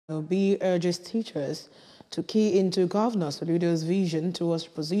Obi urges teachers to key into Governor Soludo's vision towards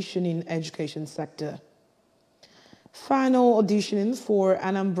positioning education sector. Final auditioning for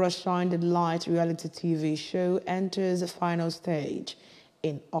Anambra Shine the Light reality TV show enters the final stage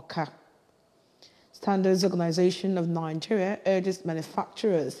in Awka. Standards Organization of Nigeria urges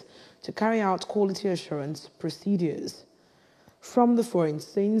manufacturers to carry out quality assurance procedures. From the foreign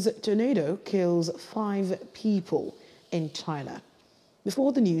scenes, tornado kills 5 people in China.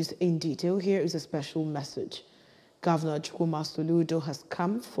 Before the news in detail, here is a special message. Governor Chukwuma Soludo has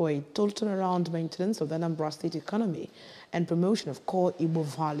come for a total turnaround maintenance of the Anambra State economy and promotion of core Igbo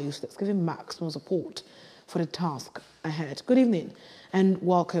values that's giving maximum support for the task ahead. Good evening and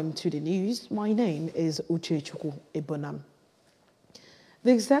welcome to the news. My name is Uchechukwu Ebonam.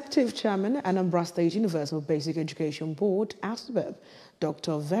 The Executive Chairman, Anambra State Universal Basic Education Board, ASUBEB,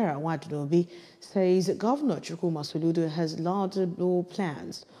 Dr. Vera Wadinobi, says Governor Chukwuma Soludo has laudable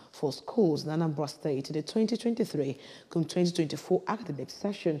plans for schools in Anambra State in the 2023-2024 academic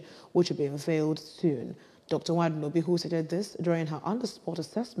session, which will be unveiled soon. Dr. Wadinobi, who said this during her on-the-spot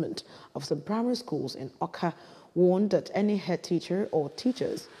assessment of some primary schools in Awka, warned that any head teacher or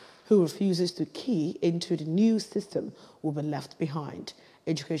teachers who refuses to key into the new system will be left behind.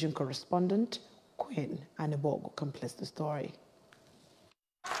 Education correspondent Queen Anebogo completes the story.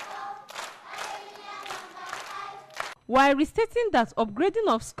 While restating that upgrading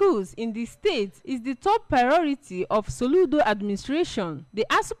of schools in the state is the top priority of Soludo administration, the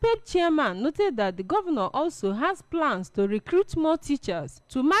ASUPEB chairman noted that the governor also has plans to recruit more teachers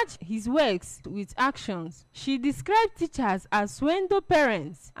to match his works with actions. She described teachers as Swendo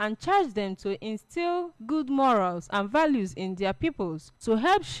parents and charged them to instill good morals and values in their pupils to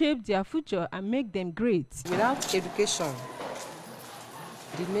help shape their future and make them great. Without education,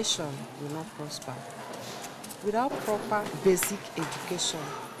 the nation will not prosper. Without proper basic education,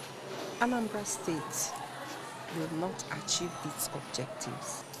 Anambra State will not achieve its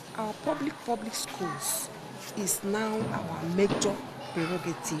objectives. Our public schools is now our major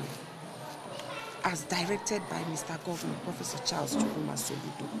prerogative as directed by Mr. Governor, Professor Charles Chukwuma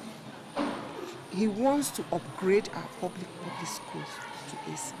Soludo. He wants to upgrade our public schools to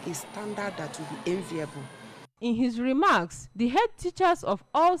a standard that will be enviable. In his remarks, the head teachers of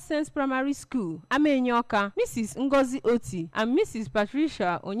All Saints Primary School, Amenyoka, Mrs. Ngozi Oti, and Mrs.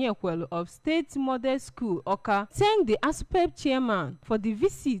 Patricia Onyekwelu of State Model School, Awka, thanked the ASUPEB chairman for the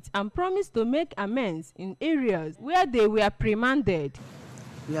visit and promised to make amends in areas where they were reprimanded.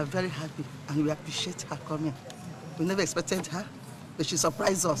 We are very happy and we appreciate her coming. We never expected her, but she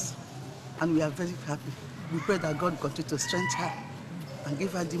surprised us, and we are very happy. We pray that God continue to strengthen her and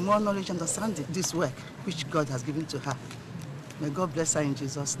give her the more knowledge and understanding this work which God has given to her. May God bless her in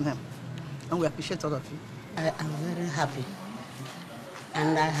Jesus' name. And we appreciate all of you. I am very happy.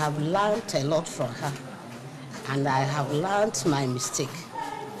 And I have learned a lot from her. And I have learned my mistake.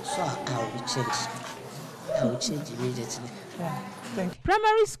 So I will change. I will change immediately. Yeah.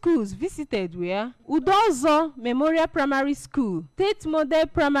 Primary schools visited were Udozo Memorial Primary School, State Model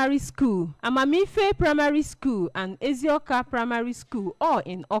Primary School, Amamife Primary School, and Ezioka Primary School, all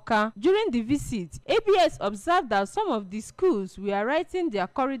in Awka. During the visit, ABS observed that some of the schools were writing their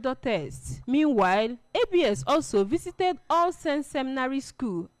corridor tests. Meanwhile, ABS also visited All Saints Seminary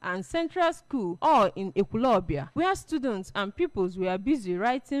School and Central School, all in Ekulobia, where students and pupils were busy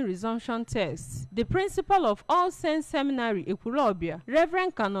writing resumption tests. The principal of All Saints Seminary, Ekulobia,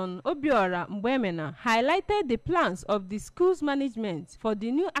 Reverend Canon Obiora Mbwemena, highlighted the plans of the school's management for the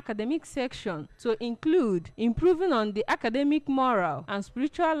new academic section to include improving on the academic moral and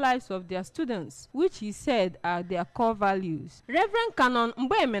spiritual lives of their students, which he said are their core values. Reverend Canon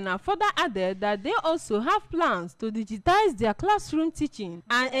Mbwemena further added that they also have plans to digitize their classroom teaching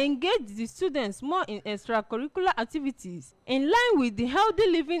and engage the students more in extracurricular activities, in line with the Healthy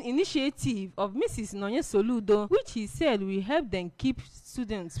Living Initiative of Mrs. Nonye Soludo, which he said will help them keep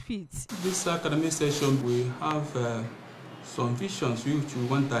students fit. This academic session, we have some visions which we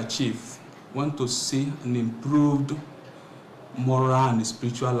want to achieve. We want to see an improved moral and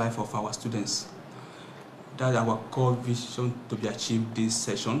spiritual life of our students. That's our core vision to be achieved this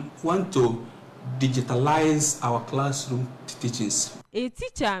session. We want to digitalize our classroom teachings. A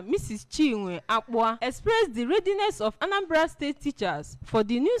teacher, Mrs. Chinwe Akwa, expressed the readiness of Anambra State teachers for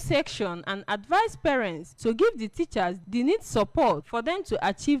the new section and advised parents to give the teachers the needed support for them to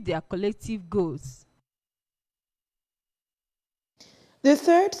achieve their collective goals. The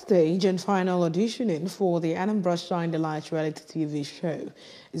third stage and final auditioning for the Anambra Shine the Light reality TV show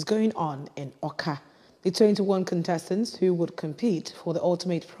is going on in Awka. The 21 contestants who would compete for the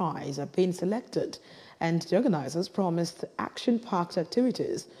ultimate prize are being selected and the organizers promised action-packed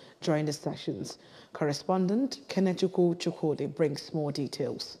activities during the sessions. Correspondent Kenechukwu Chukwudi brings more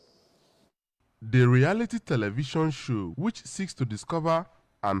details. The reality television show, which seeks to discover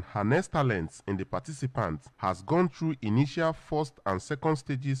and harness talents in the participants, has gone through initial first and second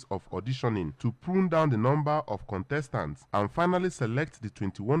stages of auditioning to prune down the number of contestants and finally select the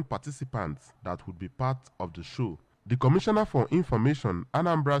 21 participants that would be part of the show. The Commissioner for Information,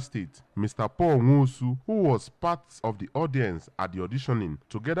 Anambra State, Mr. Paul Nwosu, who was part of the audience at the auditioning,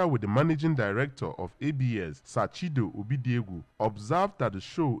 together with the Managing Director of ABS, Sachido Obidiegu, observed that the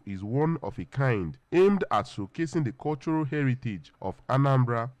show is one of a kind, aimed at showcasing the cultural heritage of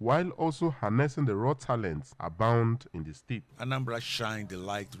Anambra while also harnessing the raw talents abound in the state. Anambra Shine the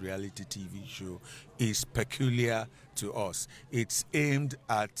Light reality TV show is peculiar to us. It's aimed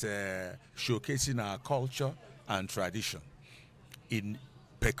at showcasing our culture and tradition in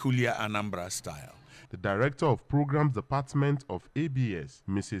peculiar Anambra style. The Director of Programs Department of ABS,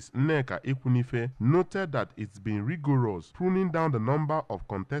 Mrs. Nneka Ekwunife, noted that it's been rigorous pruning down the number of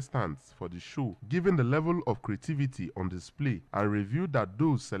contestants for the show, given the level of creativity on display, and reviewed that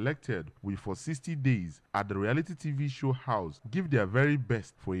those selected will for 60 days at the reality TV show house give their very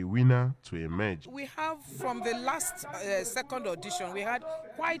best for a winner to emerge. We have, from the last second audition, we had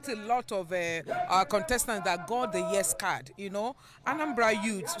quite a lot of our contestants that got the yes card. You know, Anambra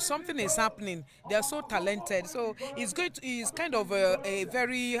youth, something is happening. They are so talented, so it's kind of a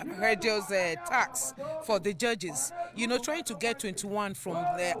very arduous task for the judges, you know, trying to get 21 from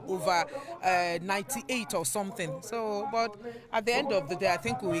over 98 or something. So, but at the end of the day, I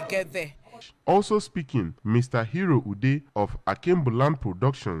think we will get there. Also speaking, Mr. Hero Ude of Akembuland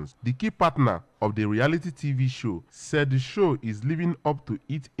Productions, the key partner of the reality TV show, said the show is living up to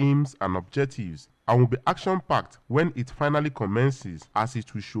its aims and objectives and will be action-packed when it finally commences, as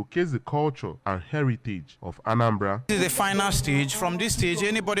it will showcase the culture and heritage of Anambra. This is the final stage. From this stage,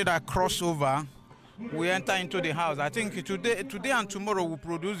 anybody that crosses over will enter into the house. I think today and tomorrow we'll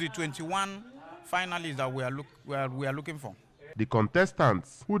produce the 21 finalists that we are looking for. The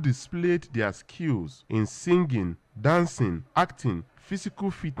contestants who displayed their skills in singing, dancing, acting,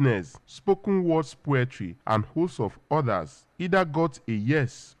 physical fitness, spoken words poetry, and hosts of others either got a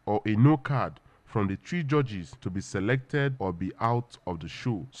yes or a no card from the 3 judges to be selected or be out of the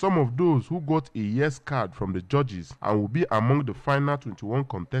show. Some of those who got a yes card from the judges and will be among the final 21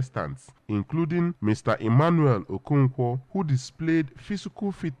 contestants, including Mr. Emmanuel Okonkwo, who displayed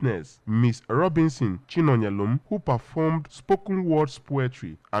physical fitness, Miss Robinson Chinonyelum, who performed spoken words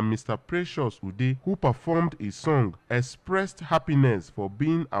poetry, and Mr. Precious Ude, who performed a song, expressed happiness for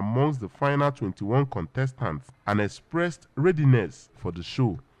being amongst the final 21 contestants and expressed readiness for the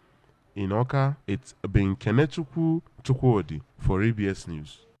show. In Oka, it's been Kenechukwu Chukwudi for ABS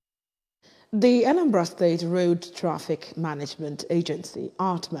News. The Anambra State Road Traffic Management Agency,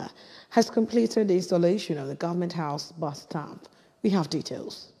 ARTMA, has completed the installation of the Government House bus stamp. We have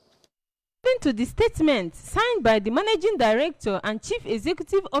details. According to the statement signed by the Managing Director and Chief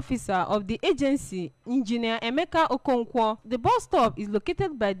Executive Officer of the agency, Engineer Emeka Okonkwo, the bus stop is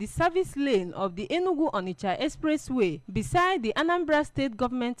located by the service lane of the Enugu-Onitsha Expressway beside the Anambra State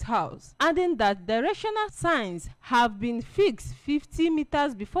Government House, adding that directional signs have been fixed 50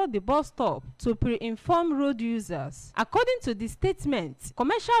 meters before the bus stop to pre-inform road users. According to the statement,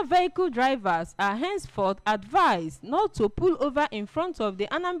 commercial vehicle drivers are henceforth advised not to pull over in front of the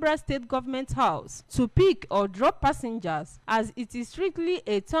Anambra State Government House to pick or drop passengers, as it is strictly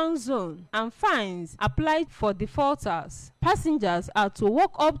a town zone, and fines applied for defaulters. Passengers are to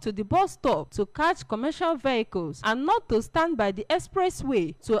walk up to the bus stop to catch commercial vehicles and not to stand by the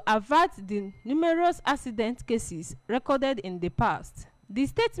expressway to avert the numerous accident cases recorded in the past. The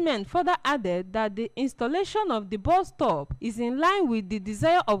statement further added that the installation of the bus stop is in line with the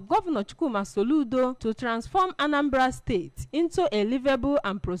desire of Governor Chukwuma Soludo to transform Anambra State into a livable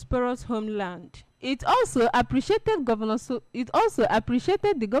and prosperous homeland. It also appreciated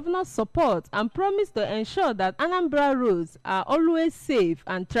the governor's support and promised to ensure that Anambra roads are always safe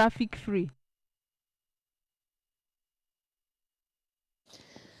and traffic-free.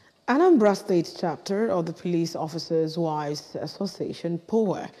 Anambra State chapter of the Police Officers' Wives Association,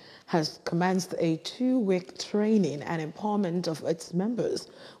 POWA, has commenced a 2-week training and empowerment of its members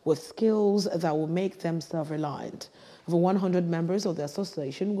with skills that will make them self-reliant. Over 100 members of the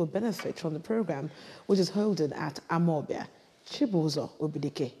association will benefit from the program, which is holding at Amobia. Chibuzo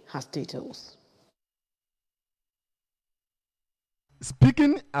Obidike has details.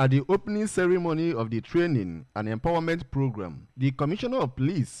 Speaking at the opening ceremony of the training and empowerment program, the Commissioner of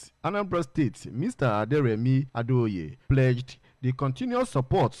Police, Anambra State, Mr. Aderemi Adoye, pledged the continuous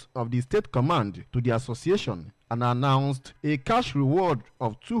support of the State Command to the association and announced a cash reward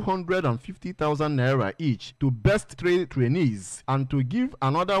of 250,000 naira each to best trade trainees and to give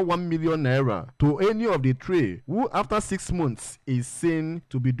another 1 million naira to any of the trade who after 6 months is seen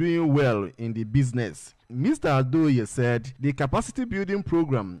to be doing well in the business. Mr. Adoye said the capacity building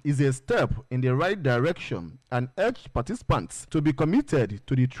program is a step in the right direction and urged participants to be committed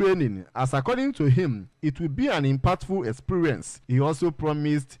to the training, as according to him, it will be an impactful experience. He also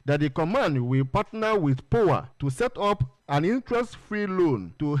promised that the command will partner with POA to set up an interest-free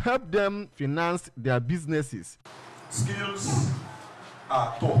loan to help them finance their businesses. Skills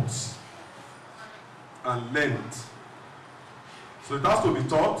are taught and learned. So it has to be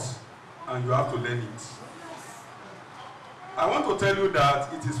taught and you have to learn it. I want to tell you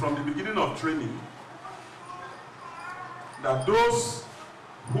that it is from the beginning of training that those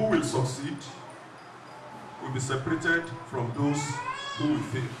who will succeed will be separated from those who will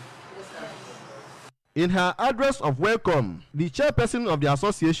fail. In her address of welcome, the chairperson of the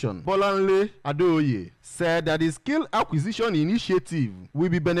association, Bolanle Adoye, said that the skill acquisition initiative will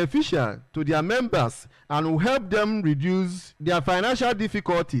be beneficial to their members and will help them reduce their financial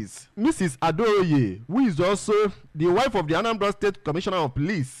difficulties. Mrs. Adoye, who is also the wife of the Anambra State Commissioner of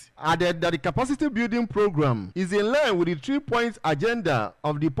Police, added that the capacity building program is in line with the 3-point agenda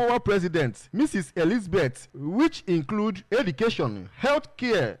of the POA president, Mrs. Elizabeth, which include education, health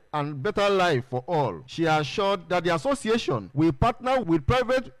care, and better life for all. She assured that the association will partner with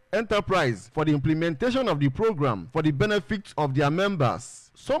private enterprise for the implementation of the program for the benefit of their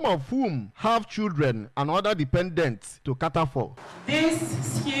members, some of whom have children and other dependents to cater for. These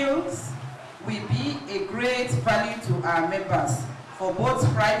skills will be a great value to our members for both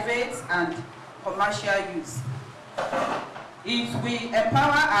private and commercial use. It will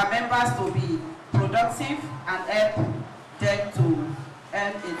empower our members to be productive and help them to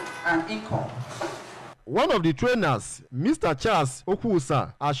earn an income. One of the trainers, Mr. Charles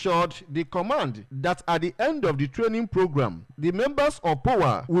Okusa, assured the command that at the end of the training program, the members of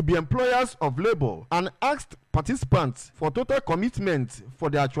POA will be employers of labor and asked participants for total commitment for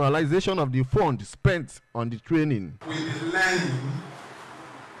the actualization of the fund spent on the training. We'll be learning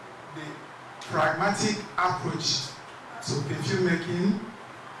the pragmatic approach to perfume making,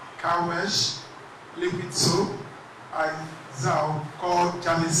 car wash, liquid soap, and called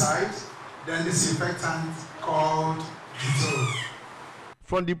germicide, then disinfectant called Dettol.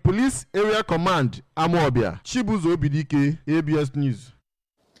 From the Police Area Command, Amobia, Chibuzo Bidike, ABS News.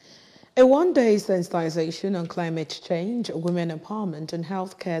 A one-day sensitization on climate change, women empowerment and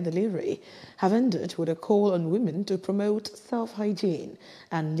healthcare delivery have ended with a call on women to promote self-hygiene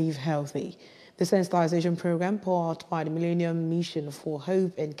and live healthy. The sensitization program, powered by the Millennium Mission for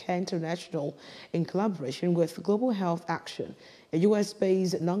Hope and Care International in collaboration with Global Health Action, a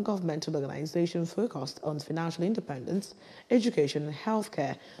US-based non-governmental organization focused on financial independence, education and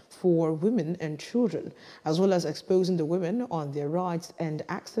healthcare for women and children, as well as exposing the women on their rights and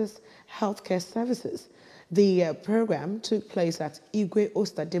access healthcare services. The program took place at Igwe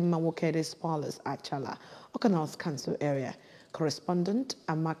Ostadimma Wokede's Palace at Chala, Oka North Council area. Correspondent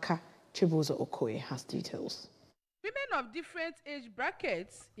Amaka Chibuzo Okoye has details. Women of different age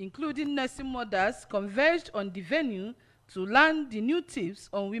brackets, including nursing mothers, converged on the venue to learn the new tips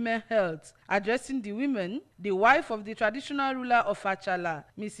on women health. Addressing the women, the wife of the traditional ruler of Achala,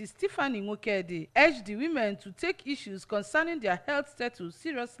 Mrs. Tiffany Nwokedi, urged the women to take issues concerning their health status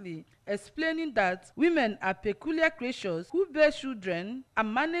seriously, explaining that women are peculiar creatures who bear children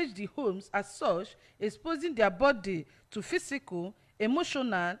and manage the homes as such, exposing their body to physical,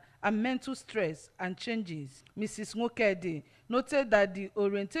 emotional, and mental stress and changes. Mrs. Nwokedi noted that the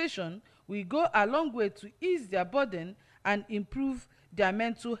orientation will go a long way to ease their burden and improve their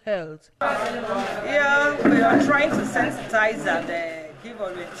mental health. Yeah, we are trying to sensitize and give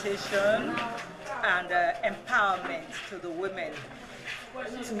orientation and empowerment to the women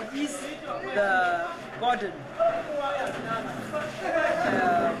to ease the burden.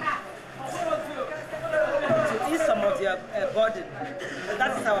 To ease some of their burden.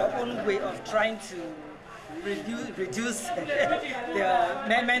 That is our own way of trying to reduce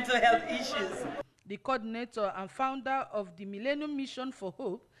their mental health issues. The coordinator and founder of the Millennium Mission for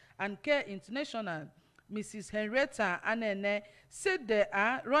Hope and Care International, Mrs. Henrietta Anene, said they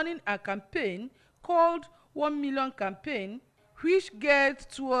are running a campaign called 1 Million Campaign, which geared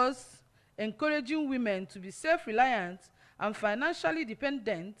towards encouraging women to be self-reliant and financially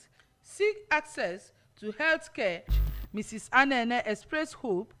dependent, seek access to health care. Mrs. Anene expressed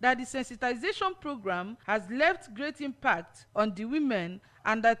hope that the sensitization program has left great impact on the women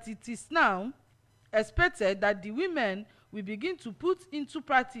and that it is now expected that the women will begin to put into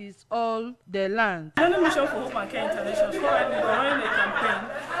practice all their land. The Mission for Hope and Care International currently running a campaign,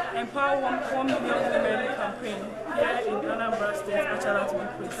 Empower 1 Million Women campaign here in Anambra State, Achala to be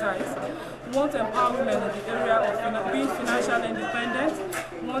precise. We want to empower women in the area of being financially independent.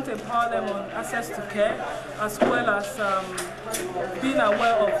 We want to empower them on access to care, as well as being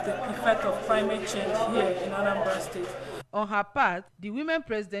aware of the effect of climate change here in Anambra State. On her part, the Women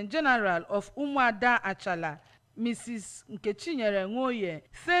President General of Umuada Achala, Mrs. Nkechinyere Nwoye,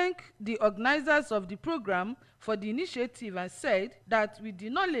 thanked the organizers of the program for the initiative and said that with the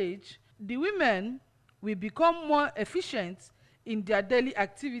knowledge, the women will become more efficient in their daily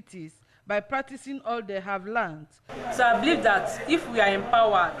activities by practicing all they have learned. So I believe that if we are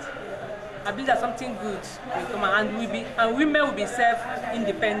empowered, I believe that something good will come and women will be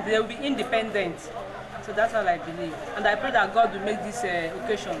self-independent, they will be independent. So that's all I believe. And I pray that God will make this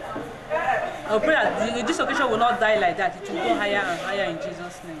occasion. I pray that this occasion will not die like that. It will go higher and higher in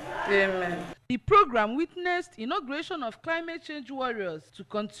Jesus' name. Amen. The program witnessed inauguration of climate change warriors to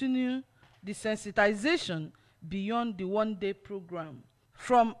continue the sensitization beyond the one-day program.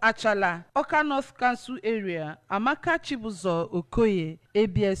 From Achala, Oka North Council area, Amaka Chibuzo Okoye,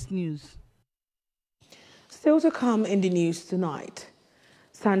 ABS News. Still to come in the news tonight.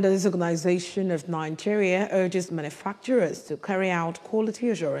 Standards Organization of Nigeria urges manufacturers to carry out quality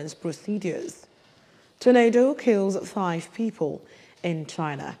assurance procedures. Tornado kills 5 people in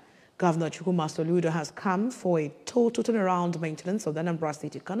China. Governor Chukwuma Soludo has come for a total turnaround maintenance of the Anambra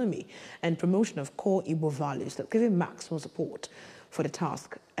State economy and promotion of core Igbo values that give him maximum support for the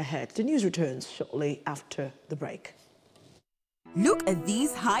task ahead. The news returns shortly after the break. Look at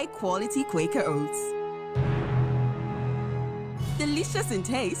these high-quality Quaker oats. Delicious in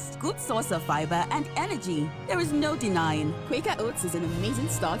taste, good source of fiber and energy. There is no denying. Quaker Oats is an amazing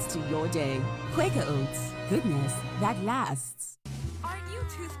start to your day. Quaker Oats, goodness that lasts. Our new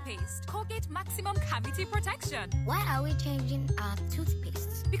toothpaste, Colgate Maximum Cavity Protection. Why are we changing our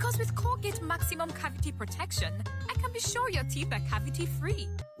toothpaste? Because with Colgate Maximum Cavity Protection, I can be sure your teeth are cavity-free.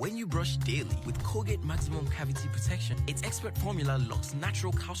 When you brush daily with Colgate Maximum Cavity Protection, its expert formula locks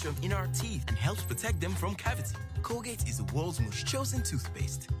natural calcium in our teeth and helps protect them from cavity. Colgate is the world's most chosen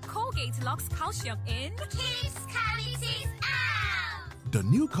toothpaste. Colgate locks calcium in, keeps cavities out. The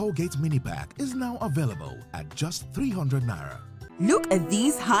new Colgate Mini Pack is now available at just 300 Naira. Look at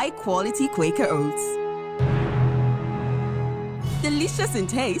these high-quality Quaker Oats. Delicious in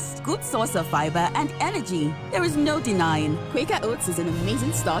taste, good source of fiber and energy. There is no denying. Quaker Oats is an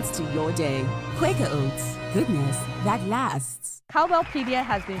amazing start to your day. Quaker Oats, goodness that lasts. Cowbellpedia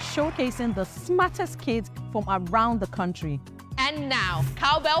has been showcasing the smartest kids from around the country. And now,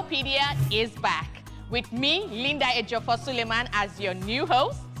 Cowbellpedia is back. With me, Linda Ejiofor Suleiman, as your new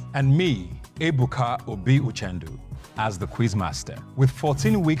host. And me, Ebuka Obi Uchendu, as the quizmaster. With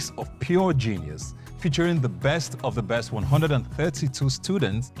 14 weeks of pure genius, featuring the best of the best 132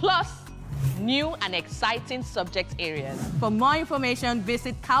 students. Plus, new and exciting subject areas. For more information,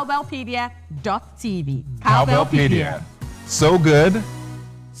 visit cowbellpedia.tv. Cowbellpedia. So good.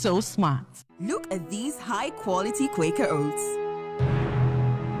 So smart. Look at these high-quality Quaker Oats.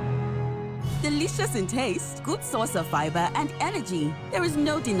 Delicious in taste, good source of fiber and energy. There is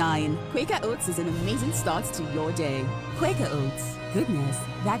no denying. Quaker Oats is an amazing start to your day. Quaker Oats, goodness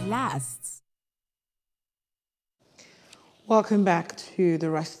that lasts. Welcome back to the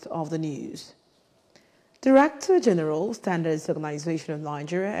rest of the news. Director General, Standards Organization of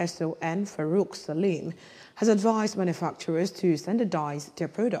Nigeria, SON Farouk Salim, has advised manufacturers to standardize their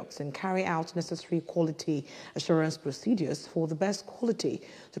products and carry out necessary quality assurance procedures for the best quality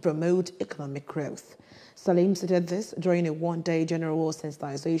to promote economic growth. Salim stated this during a one-day general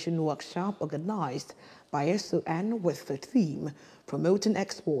sensitization workshop organized by SON with the theme Promoting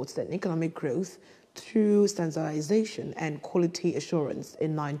Exports and Economic Growth through Standardization and Quality Assurance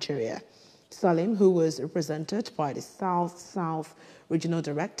in Nigeria. Salim, who was represented by the South-South Regional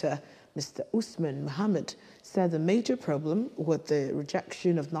Director, Mr. Usman Mohammed, said the major problem with the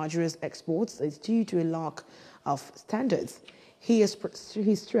rejection of Nigeria's exports is due to a lack of standards. He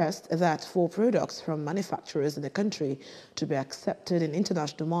stressed that for products from manufacturers in the country to be accepted in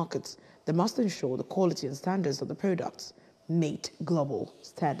international markets, they must ensure the quality and standards of the products meet global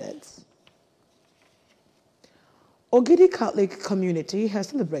standards. Ogidi Catholic community has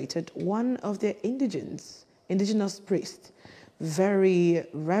celebrated one of their indigenous priests, Very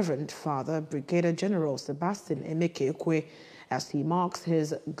Reverend Father Brigadier General Sebastian Emeke Ekwe, as he marks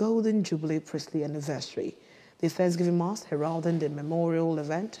his Golden Jubilee priestly anniversary. The Thanksgiving Mass heralding the memorial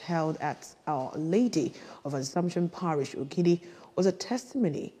event held at Our Lady of Assumption Parish, Ogidi, was a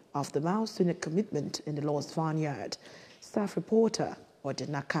testimony of the milestone commitment in the Lord's Vineyard. Staff reporter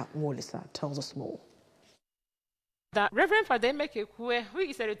Odinaka Mwolisa tells us more. The Reverend Father Emeka Ekwe, who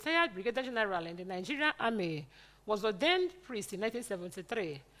is a retired Brigadier General in the Nigerian Army, was ordained priest in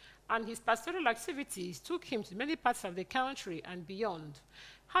 1973, and his pastoral activities took him to many parts of the country and beyond.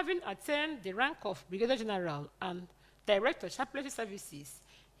 Having attained the rank of Brigadier General and Director of Chaplaincy Services,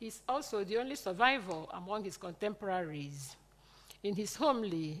 he is also the only survivor among his contemporaries. In his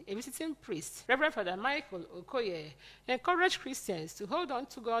homily, a visiting priest, Reverend Father Michael Okoye, encouraged Christians to hold on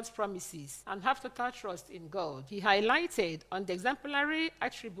to God's promises and have total trust in God. He highlighted on the exemplary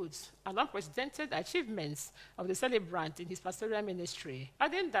attributes and unprecedented achievements of the celebrant in his pastoral ministry,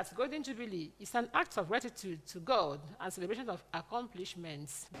 adding that Golden Jubilee is an act of gratitude to God and celebration of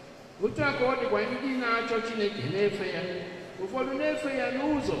accomplishments. Ụfọdụ na-efe ya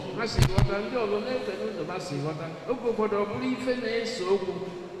n'ụzọ ha si ghọta, ndị ọzọ na-efe n'ụzọ ha si ghọta. Oge ụfọdụ ọ bụrụ ife na-eso okwu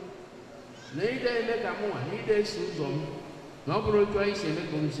na ide eme ka mụnwa na ide eso ụzọ m na ọ bụrụ otu anyị si eme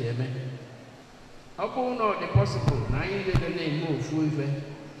ka m si eme. Ọ bụrụ na ọ dị possible na anyị niile na-eme ofu ife,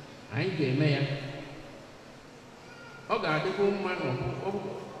 anyị ga-eme ya. Ọ ga-adịkwa mma na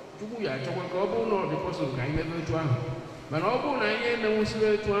Chukwu ya achọkwa ka ọ bụrụ na ọ dị possible ka anyị mebe otu ahụ. Mana ọ bụrụ na anyị emenwusiri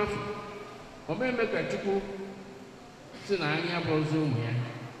otu ahụ, ọ na-eme ka Chukwu the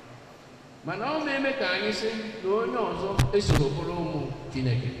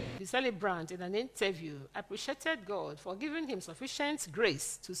celebrant, in an interview, appreciated God for giving him sufficient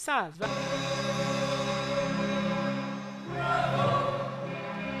grace to serve.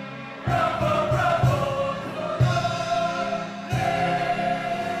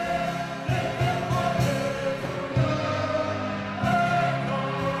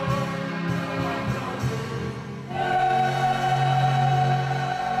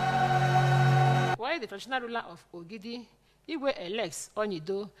 The traditional ruler of Ogidi, Igwe Alex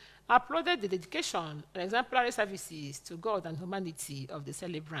Onido, applauded the dedication and exemplary services to God and humanity of the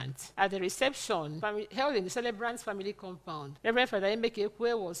celebrant. At the reception held in the celebrant's family compound, Reverend Father Emeka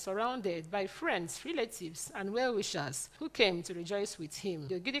Ekwe was surrounded by friends, relatives, and well-wishers who came to rejoice with him.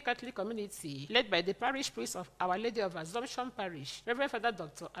 The Ogidi Catholic community, led by the parish priest of Our Lady of Assumption Parish, Reverend Father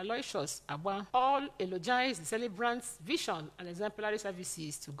Dr. Aloysius Abba, all elogize the celebrant's vision and exemplary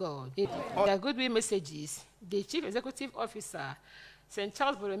services to God. In their goodwill messages, the Chief Executive Officer, St.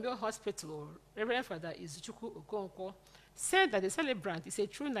 Charles Borromeo Hospital, Reverend Father Izuchukwu Okonkwo, said that the celebrant is a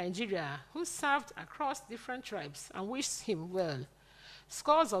true Nigerian who served across different tribes and wished him well.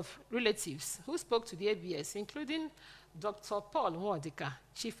 Scores of relatives who spoke to the ABS, including Dr. Paul Nwodika,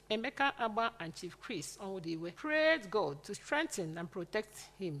 Chief Emeka Abba, and Chief Chris Onwodiwe, prayed God to strengthen and protect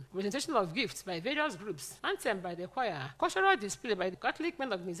him. Presentation of gifts by various groups, anthem by the choir, cultural display by the Catholic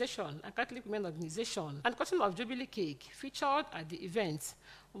Men Organization and Catholic Women Organization, and cutting of Jubilee cake featured at the event,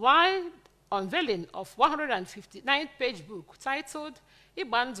 while unveiling of 159-page book titled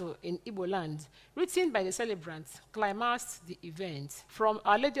Ibandu in Igbo Land, written by the celebrant, climaxed the event. From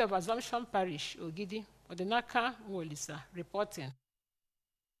Our Lady of Assumption Parish, Ogidi, Odinaka Mwolisa reporting.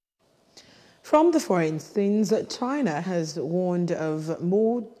 From the foreign scenes, China has warned of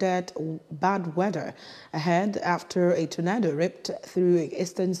more bad weather ahead after a tornado ripped through an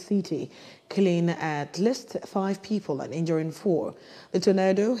eastern city, killing at least 5 people and injuring 4. The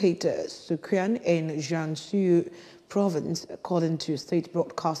tornado hit Sichuan in Jiangsu province, according to state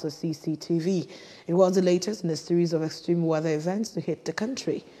broadcaster CCTV. It was the latest in a series of extreme weather events to hit the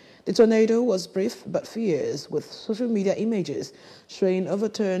country. The tornado was brief but fierce, with social media images showing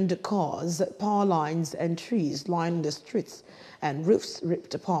overturned cars, power lines and trees lining the streets and roofs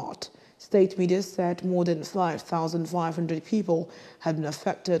ripped apart. State media said more than 5,500 people had been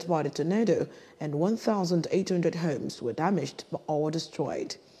affected by the tornado and 1,800 homes were damaged or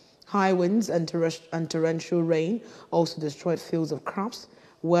destroyed. High winds and torrential rain also destroyed fields of crops.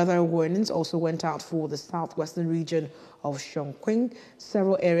 Weather warnings also went out for the southwestern region of Chongqing,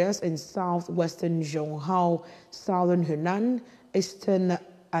 several areas in southwestern Zhonghao, southern Hunan, eastern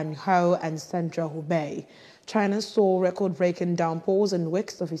Anhao, and central Hubei. China saw record-breaking downpours and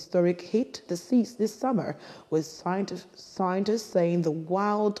weeks of historic heat this summer, with scientists saying the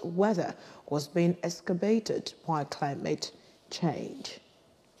wild weather was being exacerbated by climate change.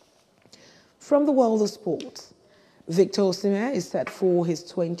 From the world of sports, Victor Osimhen is set for his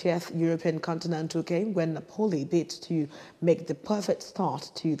 20th European Continental game when Napoli bids to make the perfect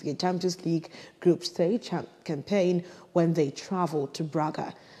start to the Champions League group stage campaign when they travel to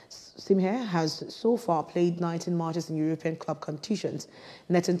Braga. Simhe has so far played 19 matches in European club competitions,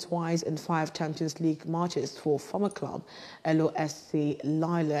 netting twice in 5 Champions League matches for former club LOSC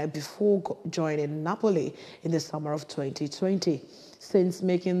Lille before joining Napoli in the summer of 2020. Since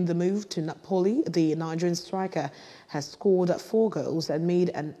making the move to Napoli, the Nigerian striker has scored 4 goals and made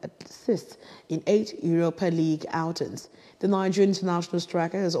an assist in 8 Europa League outings. The Nigerian international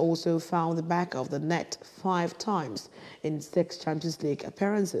striker has also found the back of the net 5 times in 6 Champions League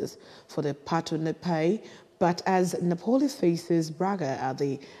appearances for the Pato. But as Napoli faces Braga at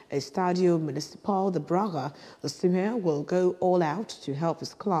the Estadio Municipal de Braga, the Simhe will go all out to help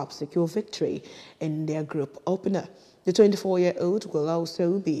his club secure victory in their group opener. The 24-year-old will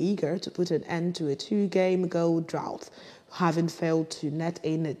also be eager to put an end to a 2-game goal drought, having failed to net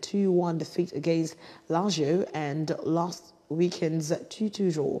in a 2-1 defeat against Lazio and last weekend's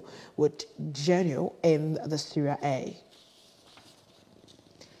 2-2 draw with Genoa in the Serie A.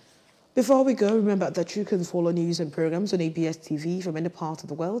 Before we go, remember that you can follow news and programs on ABS TV from any part of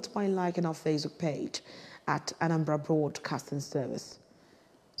the world by liking our Facebook page at Anambra Broadcasting Service.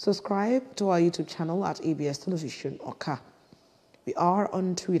 Subscribe to our YouTube channel at ABS Television Oka. We are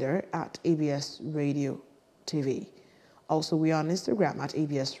on Twitter at ABS Radio TV. Also, we are on Instagram at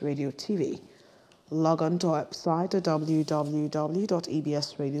ABS Radio TV. Log on to our website at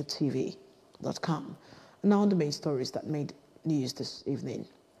www.absradiotv.com. Now the main stories that made news this evening.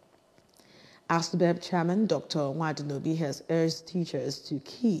 ASUBEB Chairman Dr. Wadenobi has urged teachers to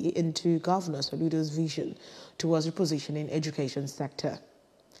key into Governor Soludo's vision towards repositioning education sector.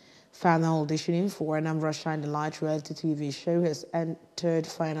 Final auditioning for Anambra Shine the Light reality TV show has entered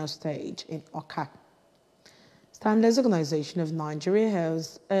final stage in Oka. Standards Organization of Nigeria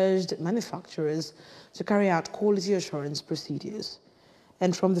has urged manufacturers to carry out quality assurance procedures.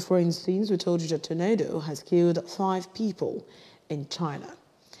 And from the foreign scenes, we told you that tornado has killed 5 people in China.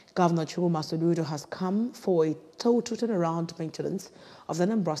 Governor Chuma Soludo has come for a total turnaround maintenance of the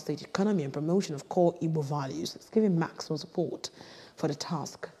Anambra State economy and promotion of core Igbo values. It's giving maximum support for the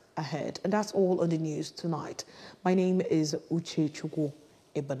task ahead. And that's all on the news tonight. My name is Uche Chukwu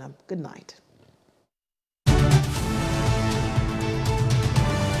Ibanam. Good night.